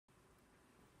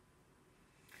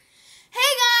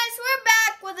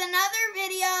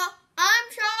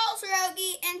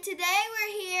today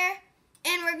we're here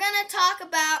and we're going to talk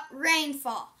about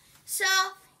rainfall. So,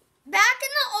 back in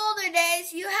the older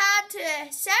days, you had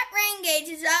to set rain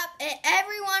gauges up at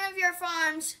every one of your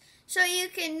farms so you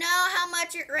can know how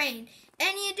much it rained.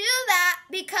 And you do that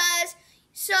because,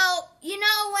 so you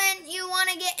know when you want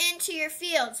to get into your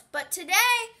fields. But today,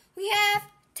 we have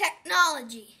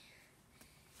technology.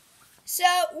 So,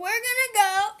 we're going to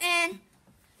go and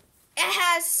it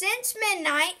has since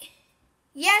midnight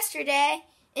yesterday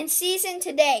and season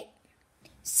to date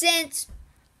since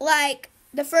like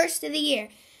the first of the year.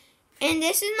 And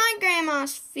this is my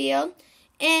grandma's field,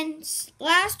 and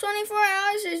last 24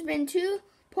 hours there's been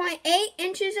 2.8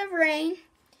 inches of rain,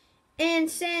 and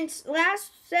since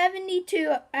last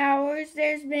 72 hours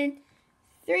there's been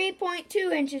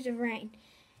 3.2 inches of rain.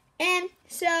 And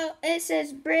so it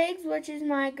says Briggs, which is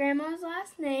my grandma's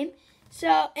last name.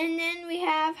 So, and then we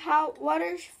have what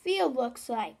her field looks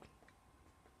like.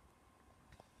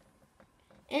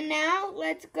 And now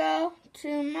let's go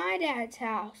to my dad's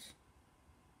house.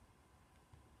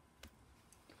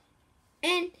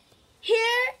 And here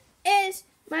is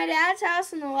my dad's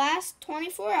house in the last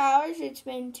 24 hours. It's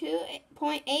been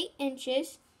 2.8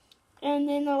 inches. And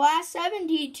then the last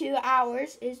 72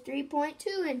 hours is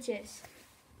 3.2 inches.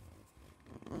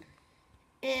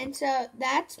 And so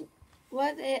that's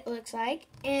what it looks like.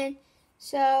 And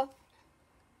so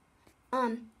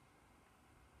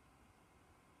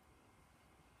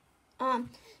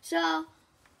so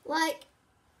like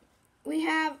we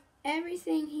have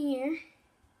everything here.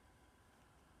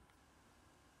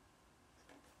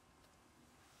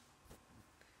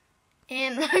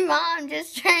 And my mom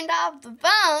just turned off the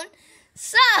phone.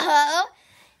 So,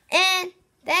 and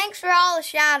thanks for all the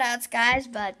shout-outs, guys,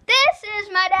 but this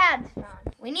is my dad's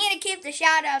phone. We need to keep the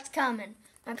shout-outs coming.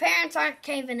 My parents aren't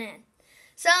caving in.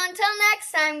 So until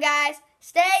next time, guys,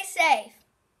 stay safe.